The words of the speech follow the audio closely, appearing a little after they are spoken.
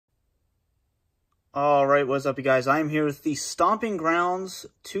Alright, what's up you guys? I'm here with the Stomping Grounds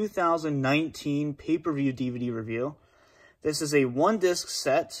 2019 pay-per-view DVD review. This is a one-disc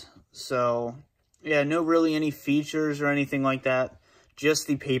set, so yeah, no really any features or anything like that. Just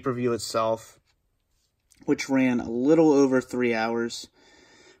the pay-per-view itself, which ran a little over 3 hours.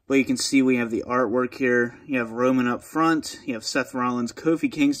 But you can see we have the artwork here. You have Roman up front, you have Seth Rollins,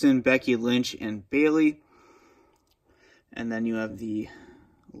 Kofi Kingston, Becky Lynch, and Bayley. And then you have the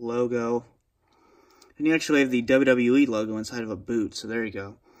logo. And you actually have the WWE logo inside of a boot, so there you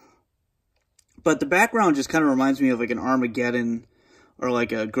go. But the background just kind of reminds me of like an Armageddon or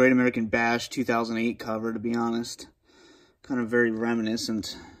like a Great American Bash 2008 cover, to be honest. Kind of very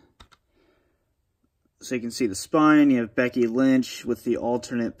reminiscent. So you can see the spine, you have Becky Lynch with the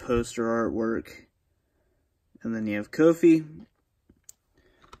alternate poster artwork. And then you have Kofi.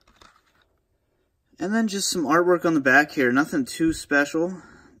 And then just some artwork on the back here, nothing too special.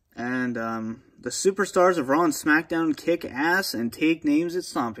 And the superstars of Raw and SmackDown kick ass and take names at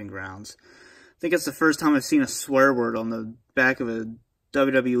Stomping Grounds. I think it's the first time I've seen a swear word on the back of a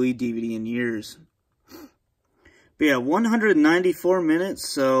WWE DVD in years. But yeah, 194 minutes,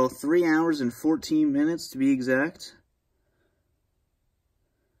 so 3 hours and 14 minutes to be exact.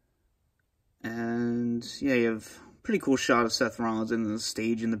 And yeah, you have a pretty cool shot of Seth Rollins in the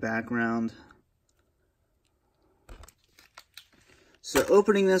stage in the background. So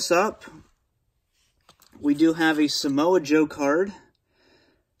opening this up, we do have a Samoa Joe card.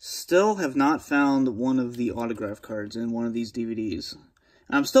 Still have not found one of the autograph cards in one of these DVDs.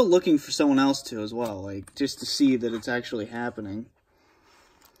 And I'm still looking for someone else to as well, like just to see that it's actually happening.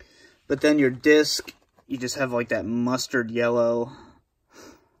 But then your disc, you just have like that mustard yellow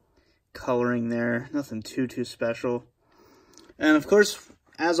coloring there. Nothing too special. And of course,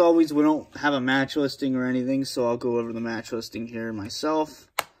 as always, we don't have a match listing or anything, so I'll go over the match listing here myself.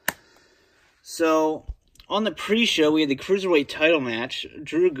 So, on the pre-show, we had the Cruiserweight title match,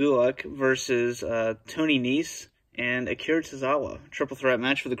 Drew Gulak versus Tony Nese and Akira Tozawa. Triple threat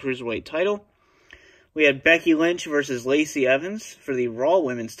match for the Cruiserweight title. We had Becky Lynch versus Lacey Evans for the Raw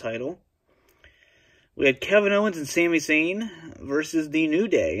Women's title. We had Kevin Owens and Sami Zayn versus The New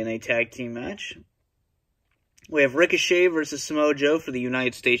Day in a tag team match. We have Ricochet versus Samoa Joe for the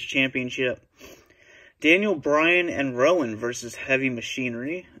United States Championship. Daniel Bryan and Rowan versus Heavy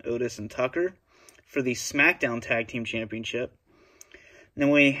Machinery, Otis and Tucker, for the SmackDown Tag Team Championship. And then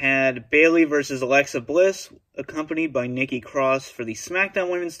we had Bayley versus Alexa Bliss, accompanied by Nikki Cross for the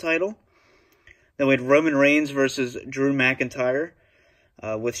SmackDown Women's title. Then we had Roman Reigns versus Drew McIntyre,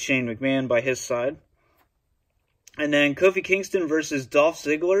 with Shane McMahon by his side. And then Kofi Kingston versus Dolph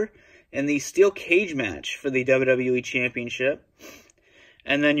Ziggler in the Steel Cage match for the WWE Championship.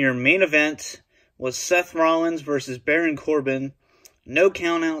 And then your main event was Seth Rollins versus Baron Corbin, no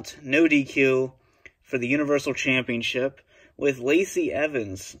countout, no DQ, for the Universal Championship, with Lacey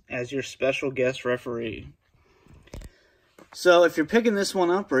Evans as your special guest referee. So if you're picking this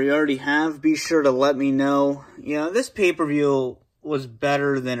one up, or you already have, be sure to let me know. You know, this pay-per-view was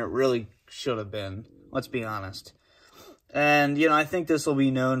better than it really should have been, let's be honest. And, you know, I think this will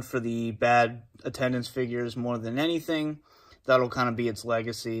be known for the bad attendance figures more than anything. That'll kind of be its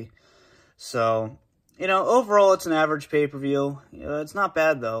legacy. So, you know, overall, it's an average pay-per-view. You know, it's not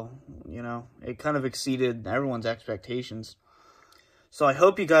bad, though. You know, it kind of exceeded everyone's expectations. So I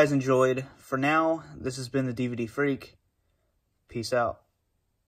hope you guys enjoyed. For now, this has been the DVD Freak. Peace out.